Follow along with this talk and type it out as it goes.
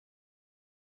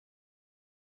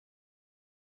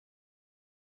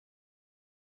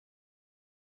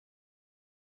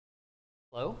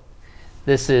Hello,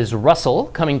 this is Russell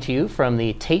coming to you from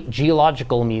the Tate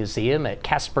Geological Museum at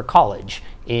Casper College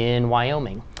in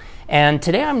Wyoming. And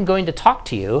today I'm going to talk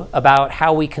to you about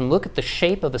how we can look at the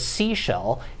shape of a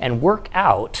seashell and work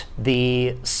out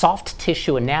the soft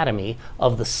tissue anatomy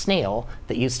of the snail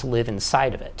that used to live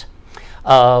inside of it.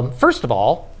 First of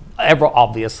all,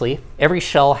 obviously, every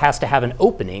shell has to have an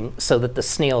opening so that the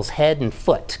snail's head and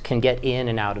foot can get in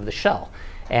and out of the shell.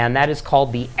 And that is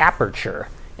called the aperture.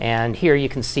 And here you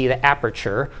can see the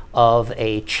aperture of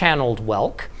a channeled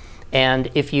whelk.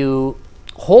 And if you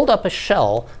hold up a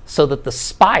shell so that the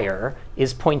spire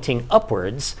is pointing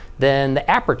upwards, then the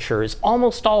aperture is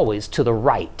almost always to the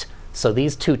right. So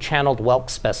these two channeled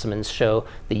whelk specimens show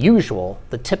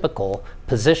the typical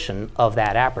position of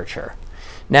that aperture.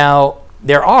 Now,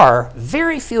 there are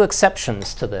very few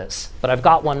exceptions to this, but I've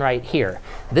got one right here.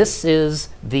 This is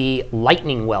the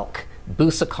lightning whelk,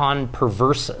 Busicon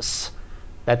perversus.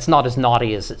 That's not as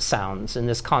naughty as it sounds. In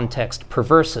this context,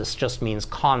 perversus just means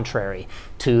contrary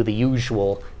to the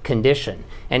usual condition.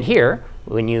 And here,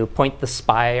 when you point the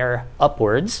spire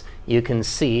upwards, you can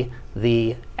see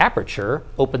the aperture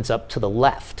opens up to the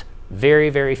left. Very,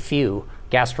 very few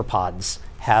gastropods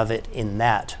have it in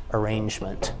that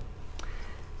arrangement.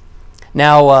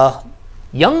 Now,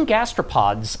 young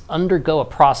gastropods undergo a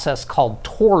process called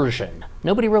torsion.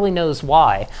 Nobody really knows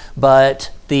why,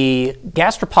 but the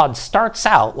gastropod starts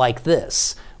out like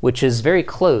this, which is very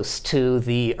close to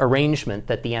the arrangement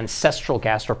that the ancestral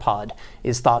gastropod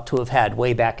is thought to have had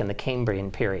way back in the Cambrian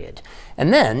period.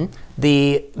 And then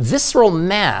the visceral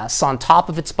mass on top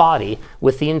of its body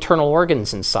with the internal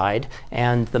organs inside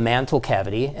and the mantle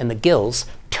cavity and the gills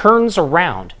turns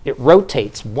around. It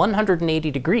rotates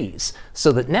 180 degrees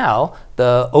so that now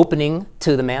the opening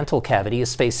to the mantle cavity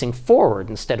is facing forward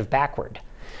instead of backward.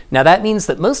 Now that means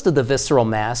that most of the visceral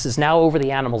mass is now over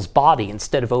the animal's body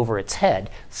instead of over its head.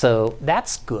 So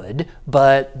that's good,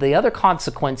 but the other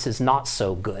consequence is not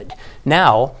so good.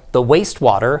 Now the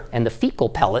wastewater and the fecal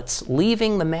pellets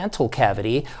leaving the mantle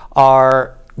cavity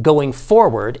are going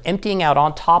forward, emptying out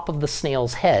on top of the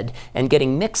snail's head and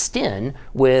getting mixed in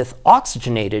with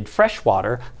oxygenated fresh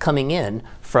water coming in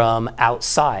from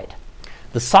outside.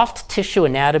 The soft tissue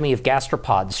anatomy of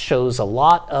gastropods shows a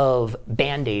lot of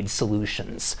Band-Aid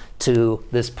solutions to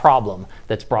this problem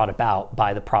that's brought about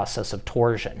by the process of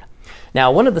torsion.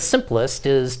 Now, one of the simplest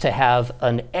is to have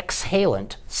an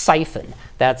exhalant siphon.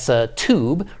 That's a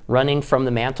tube running from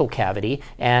the mantle cavity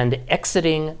and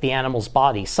exiting the animal's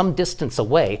body some distance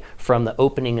away from the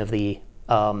opening of the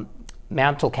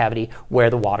mantle cavity where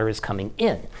the water is coming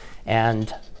in.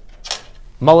 And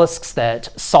mollusks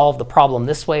that solve the problem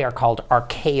this way are called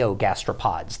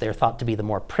archaeogastropods. They're thought to be the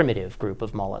more primitive group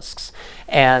of mollusks.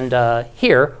 And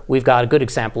here we've got a good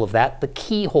example of that, the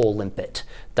keyhole limpet,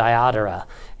 Diodera.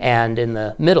 And in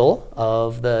the middle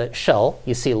of the shell,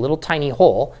 you see a little tiny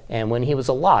hole. And when he was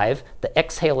alive, the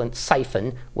exhalant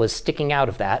siphon was sticking out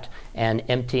of that and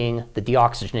emptying the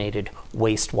deoxygenated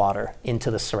wastewater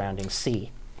into the surrounding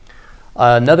sea.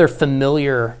 Another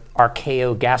familiar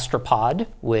archaeogastropod,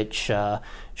 which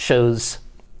shows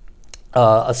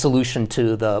a solution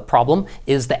to the problem,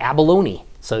 is the abalone.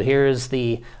 So here's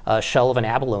the shell of an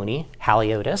abalone,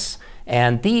 Haliotis,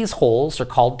 and these holes are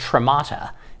called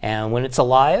tremata. And when it's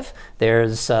alive,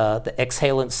 there's the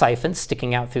exhalant siphon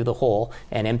sticking out through the hole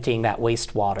and emptying that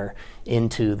wastewater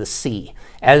into the sea.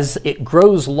 As it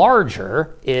grows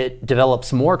larger, it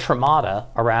develops more tremata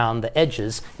around the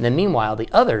edges, and then meanwhile the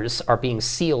others are being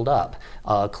sealed up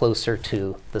closer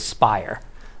to the spire.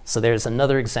 So there's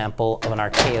another example of an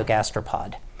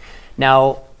archaeogastropod.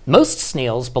 Now, most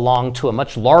snails belong to a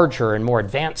much larger and more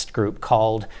advanced group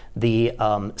called the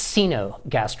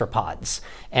cenogastropods.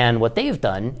 And what they've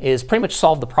done is pretty much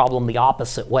solve the problem the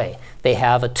opposite way. They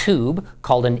have a tube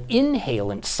called an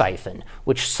inhalant siphon,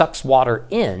 which sucks water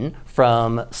in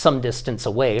from some distance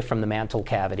away from the mantle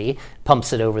cavity,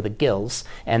 pumps it over the gills,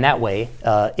 and that way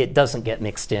it doesn't get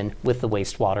mixed in with the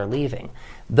wastewater leaving.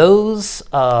 Those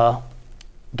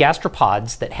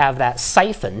gastropods that have that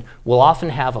siphon will often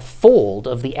have a fold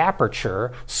of the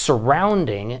aperture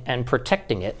surrounding and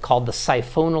protecting it called the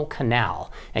siphonal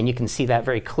canal. And you can see that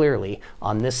very clearly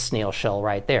on this snail shell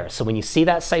right there. So when you see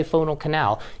that siphonal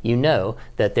canal, you know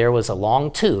that there was a long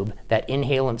tube, that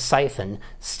inhalant siphon,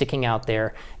 sticking out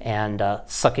there and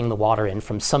sucking the water in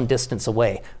from some distance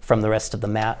away from the rest of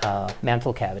the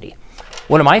mantle cavity.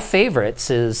 One of my favorites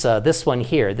is this one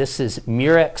here. This is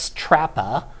Murex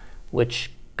trappa,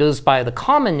 which goes by the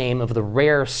common name of the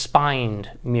rare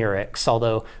spined murex,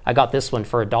 although I got this one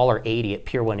for $1.80 at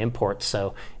Pier 1 Imports,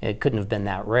 so it couldn't have been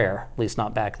that rare, at least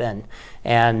not back then.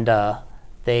 And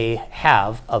they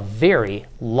have a very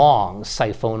long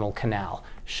siphonal canal,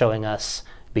 showing us,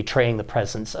 betraying the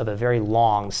presence of a very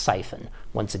long siphon,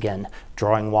 once again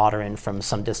drawing water in from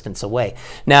some distance away.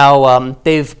 Now,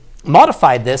 they've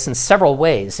modified this in several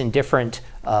ways in different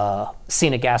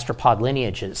gastropod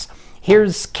lineages.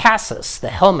 Here's Cassis, the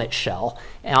helmet shell,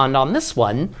 and on this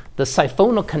one, the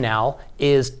siphonal canal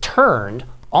is turned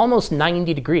almost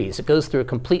 90 degrees. It goes through a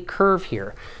complete curve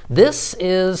here. This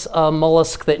is a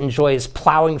mollusk that enjoys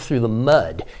plowing through the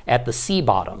mud at the sea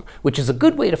bottom, which is a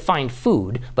good way to find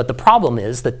food, but the problem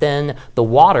is that then the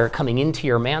water coming into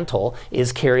your mantle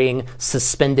is carrying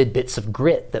suspended bits of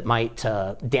grit that might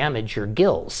damage your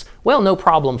gills. Well, no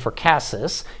problem for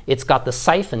Cassis. It's got the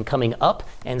siphon coming up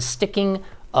and sticking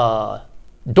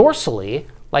dorsally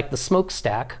like the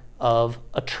smokestack of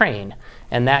a train,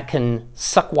 and that can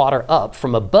suck water up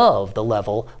from above the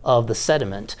level of the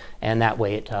sediment, and that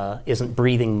way it isn't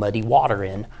breathing muddy water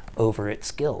in over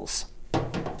its gills.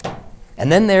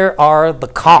 And then there are the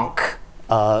conch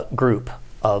group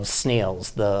of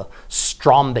snails, the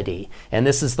Strombidae, and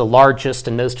this is the largest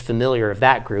and most familiar of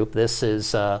that group. This is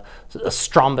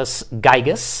Strombus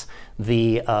gigas,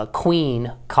 the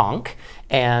queen conch,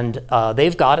 and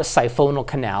they've got a siphonal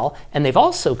canal, and they've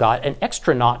also got an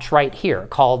extra notch right here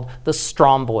called the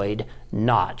stromboid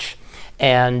notch.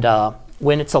 And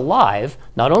when it's alive,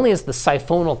 not only is the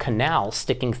siphonal canal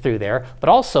sticking through there, but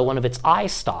also one of its eye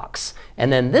stalks.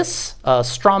 And then this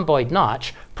stromboid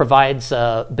notch provides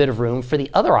a bit of room for the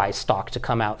other eye stalk to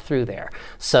come out through there.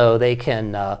 So they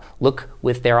can look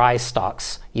with their eye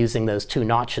stalks using those two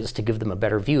notches to give them a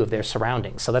better view of their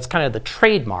surroundings. So that's kind of the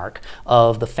trademark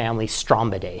of the family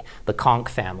Strombidae, the conch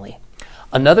family.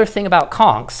 Another thing about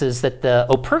conchs is that the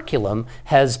operculum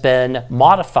has been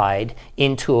modified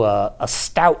into a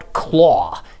stout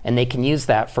claw, and they can use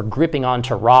that for gripping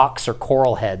onto rocks or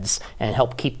coral heads and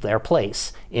help keep their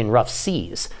place in rough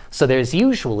seas. So there's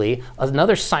usually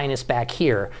another sinus back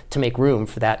here to make room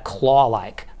for that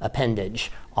claw-like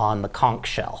appendage on the conch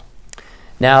shell.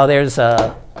 Now there's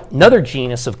another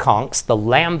genus of conchs, the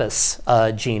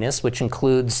Lambus genus, which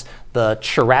includes the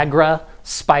Charagra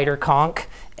spider conch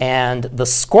and the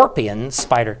scorpion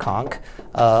spider conch,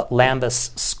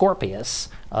 Lambus scorpius,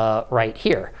 right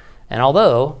here. And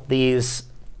although these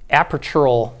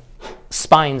apertural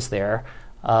spines there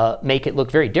make it look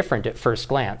very different at first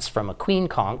glance from a queen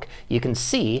conch, you can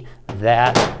see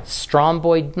that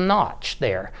stromboid notch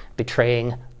there,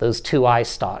 betraying those two eye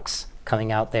stalks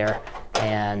coming out there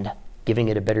and giving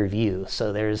it a better view.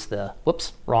 So there's the,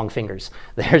 whoops, wrong fingers.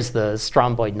 There's the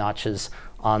stromboid notches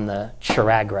on the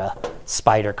Charagra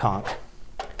spider conch.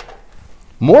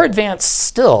 More advanced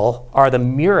still are the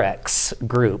murex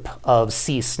group of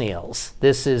sea snails.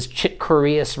 This is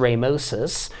Chitcoreus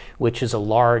ramosus, which is a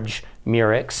large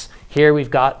murex. Here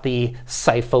we've got the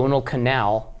siphonal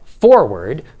canal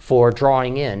forward for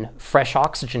drawing in fresh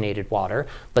oxygenated water,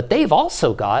 but they've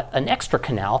also got an extra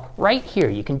canal right here.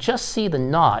 You can just see the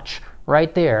notch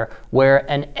right there where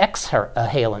an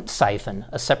exhalant siphon,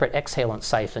 a separate exhalant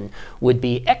siphon, would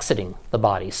be exiting the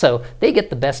body. So they get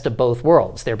the best of both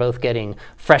worlds. They're both getting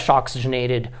fresh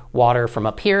oxygenated water from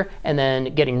up here and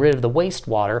then getting rid of the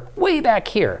wastewater way back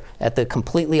here at the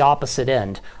completely opposite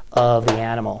end of the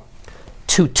animal.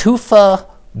 Tutufa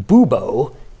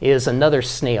bubo is another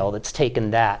snail that's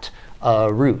taken that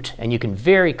route, and you can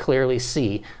very clearly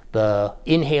see the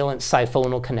inhalant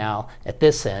siphonal canal at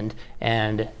this end,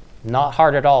 and not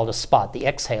hard at all to spot the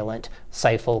exhalant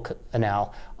siphonal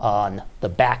canal on the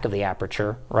back of the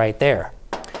aperture right there.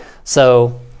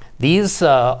 So these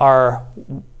are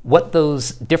what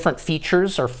those different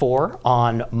features are for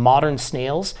on modern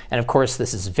snails. And of course,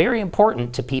 this is very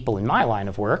important to people in my line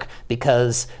of work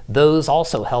because those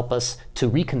also help us to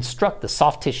reconstruct the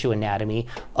soft tissue anatomy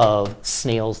of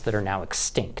snails that are now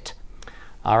extinct.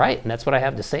 All right, and that's what I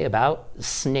have to say about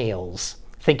snails.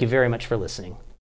 Thank you very much for listening.